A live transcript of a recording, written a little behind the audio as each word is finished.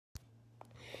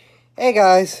Hey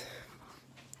guys,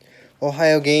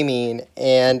 Ohio Gaming,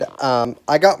 and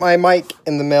I got my mic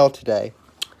in the mail today,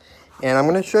 and I'm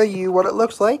going to show you what it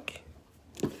looks like.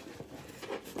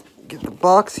 Get the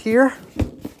box here.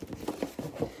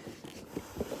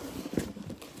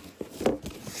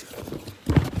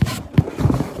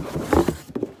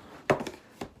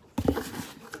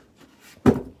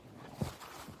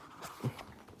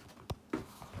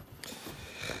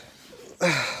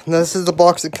 Now this is the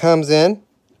box it comes in.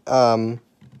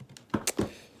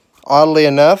 Oddly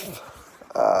enough,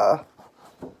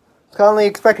 currently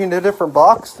expecting a different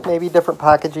box, maybe different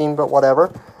packaging, but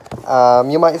whatever.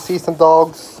 You might see some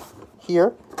dogs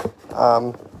here.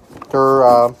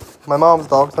 They're my mom's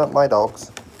dogs, not my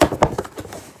dogs.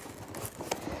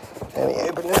 Let me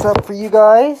open this up for you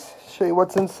guys, show you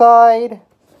what's inside.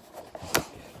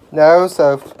 No,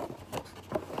 so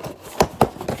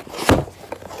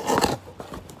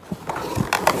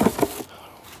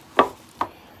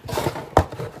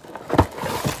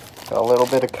got a little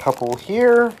bit of couple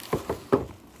here.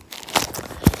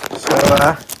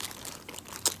 So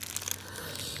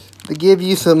they give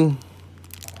you some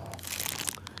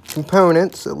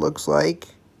components, it looks like.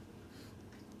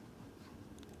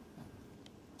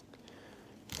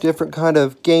 Different kind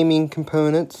of gaming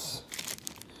components.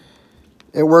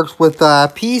 It works with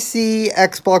PC,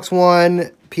 Xbox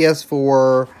One,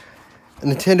 PS4,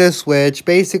 Nintendo Switch.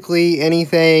 Basically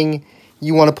anything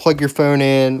you want to plug your phone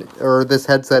in or this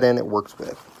headset in, it works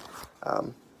with.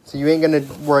 So you ain't going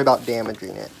to worry about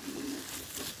damaging it.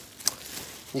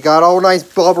 You got all nice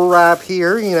bubble wrap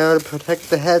here, you know, to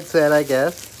protect the headset, I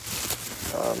guess.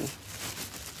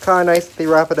 Kind of nice that they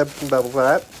wrap it up in bubble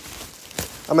wrap.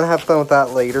 I'm going to have fun with that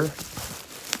later.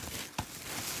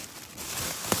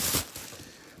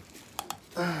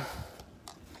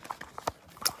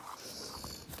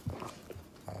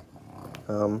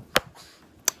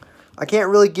 I can't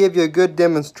really give you a good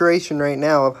demonstration right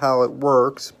now of how it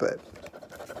works, but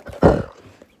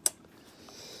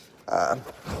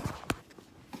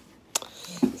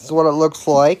this is what it looks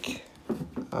like.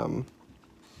 Don't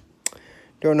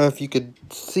know if you could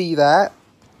see that.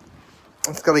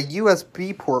 It's got a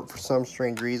USB port for some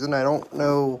strange reason. I don't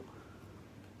know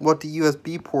what the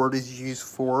USB port is used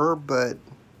for, but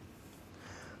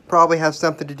probably has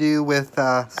something to do with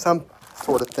some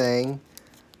sort of thing.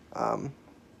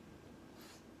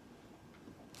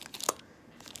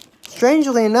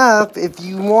 Strangely enough, if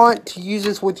you want to use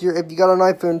this with if you got an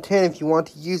iPhone 10, if you want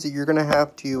to use it, you're going to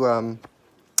have to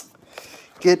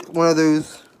get one of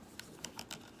those.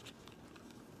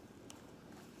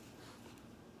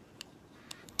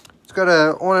 It's got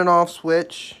a on and off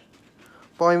switch,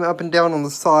 volume up and down on the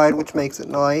side, which makes it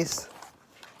nice.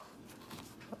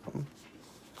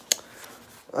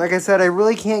 Like I said, I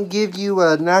really can't give you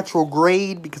a natural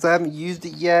grade because I haven't used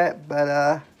it yet,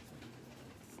 but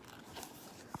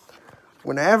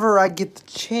whenever I get the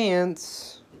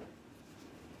chance,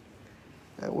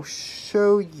 I will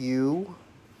show you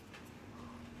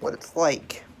what it's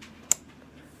like.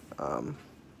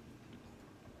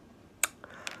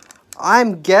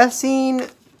 I'm guessing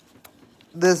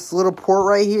this little port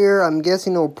right here, I'm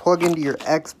guessing it will plug into your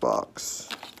Xbox.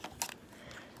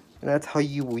 And that's how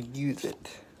you will use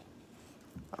it.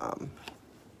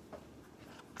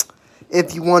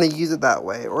 If you want to use it that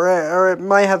way. Or it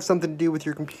might have something to do with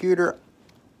your computer.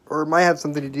 Or it might have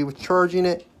something to do with charging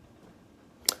it.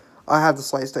 I have the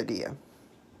slightest idea.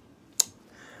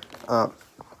 Let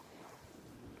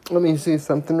me see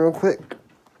something real quick.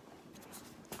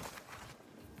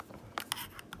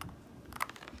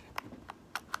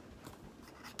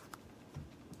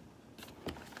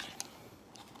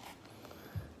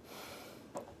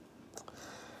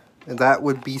 And that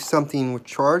would be something with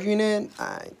charging it.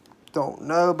 I don't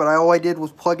know, but all I did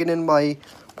was plug it in my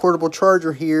portable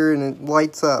charger here and it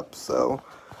lights up. So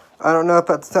I don't know if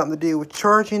that's something to do with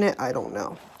charging it. I don't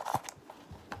know.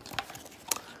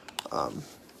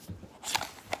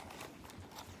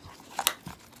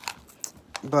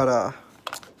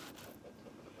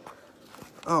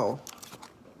 Oh,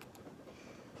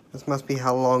 this must be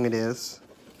how long it is.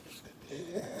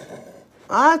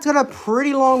 It's got a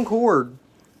pretty long cord.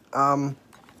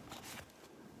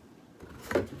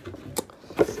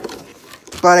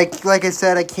 But like I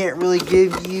said, I can't really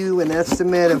give you an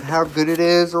estimate of how good it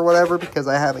is or whatever because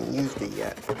I haven't used it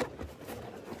yet.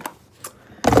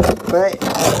 But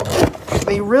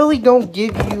they really don't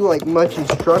give you like much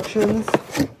instructions.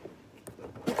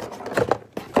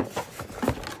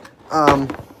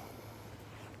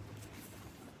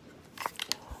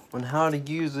 On how to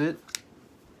use it.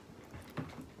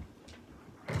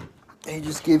 They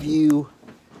just give you,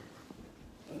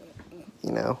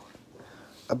 you know,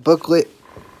 a booklet,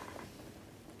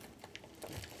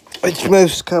 which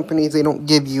most companies, they don't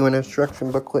give you an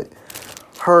instruction booklet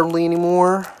hardly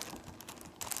anymore.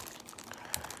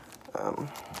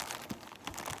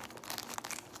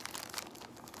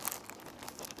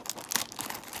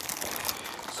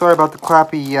 Sorry about the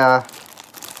crappy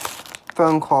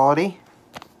phone quality.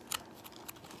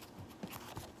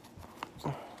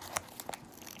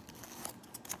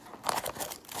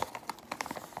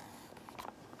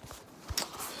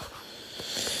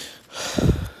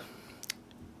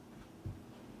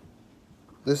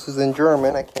 This is in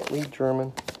German. I can't read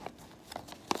German.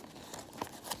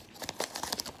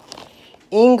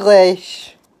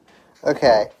 English.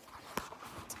 Okay.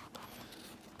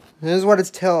 This is what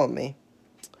it's telling me.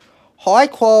 High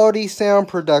quality sound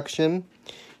production.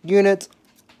 Unit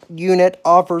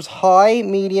offers high,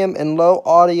 medium, and low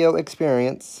audio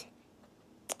experience.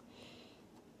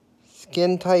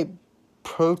 Skin type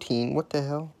protein. What the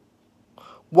hell?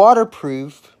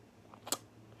 Waterproof.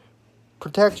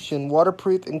 Protection.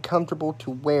 Waterproof and comfortable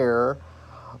to wear.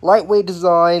 Lightweight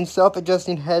design.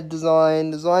 Self-adjusting head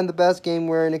design. Design the best game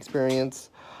wearing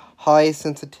experience. High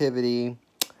sensitivity.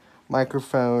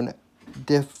 Microphone.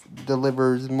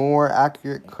 Delivers more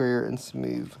accurate, clear, and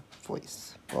smooth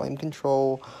voice. Volume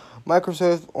control.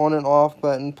 Microsoft on and off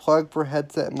button. Plug for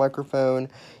headset and microphone.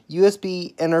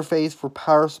 USB interface for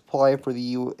power supply for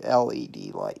the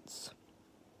LED lights.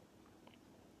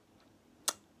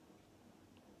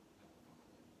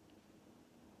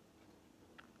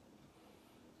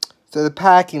 So the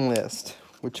packing list,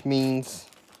 which means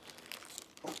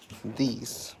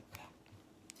these.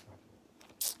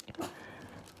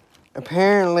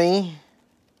 Apparently,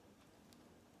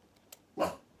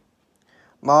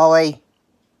 Molly,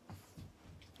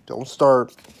 don't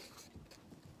start.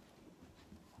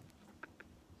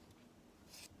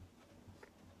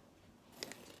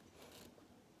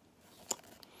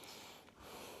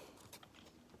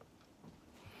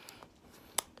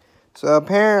 So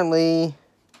apparently,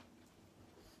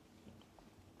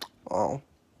 oh.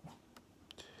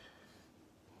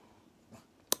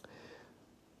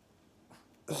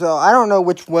 So I don't know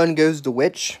which one goes to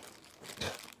which.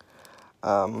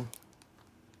 I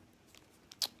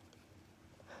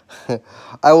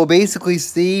will basically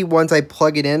see once I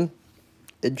plug it in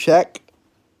and check.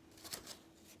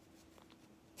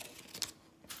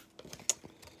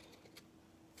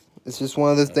 It's just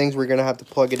one of those things we're going to have to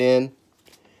plug it in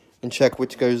and check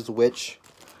which goes to which.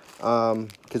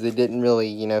 Because it didn't really,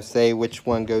 you know, say which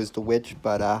one goes to which,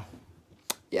 but,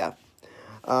 yeah.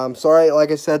 Sorry,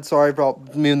 like I said, sorry for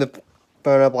moving the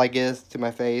phone up like this to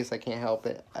my face. I can't help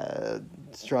it.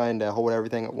 Just trying to hold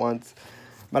everything at once.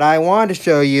 But I wanted to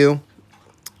show you,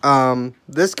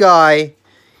 this guy,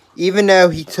 even though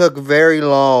he took very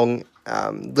long,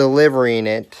 delivering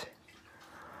it,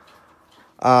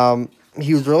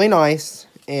 he was really nice.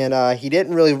 And, he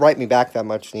didn't really write me back that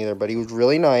much neither, but he was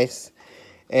really nice.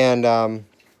 And,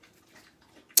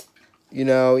 you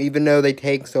know, even though they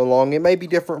take so long, it may be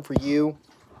different for you.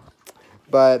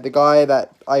 But the guy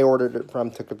that I ordered it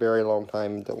from took a very long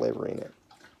time delivering it.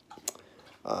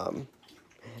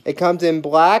 It comes in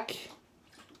black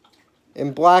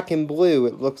and blue,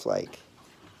 it looks like.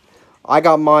 I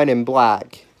got mine in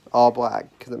black, all black,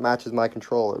 because it matches my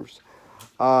controllers.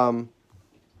 But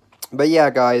yeah,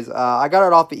 guys, I got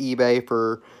it off of eBay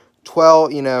for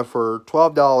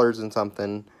 $12 and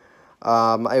something.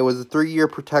 It was a 3-year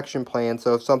protection plan,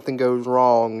 so if something goes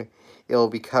wrong, it'll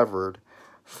be covered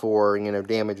for, you know,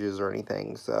 damages or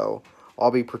anything. So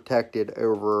I'll be protected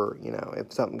over, you know,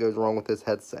 if something goes wrong with this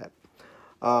headset.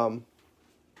 But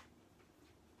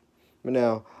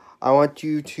no, I want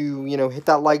you to, you know, hit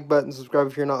that like button, subscribe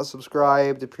if you're not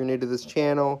subscribed, if you're new to this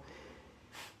channel.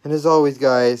 And as always,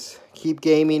 guys, keep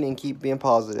gaming and keep being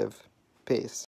positive. Peace.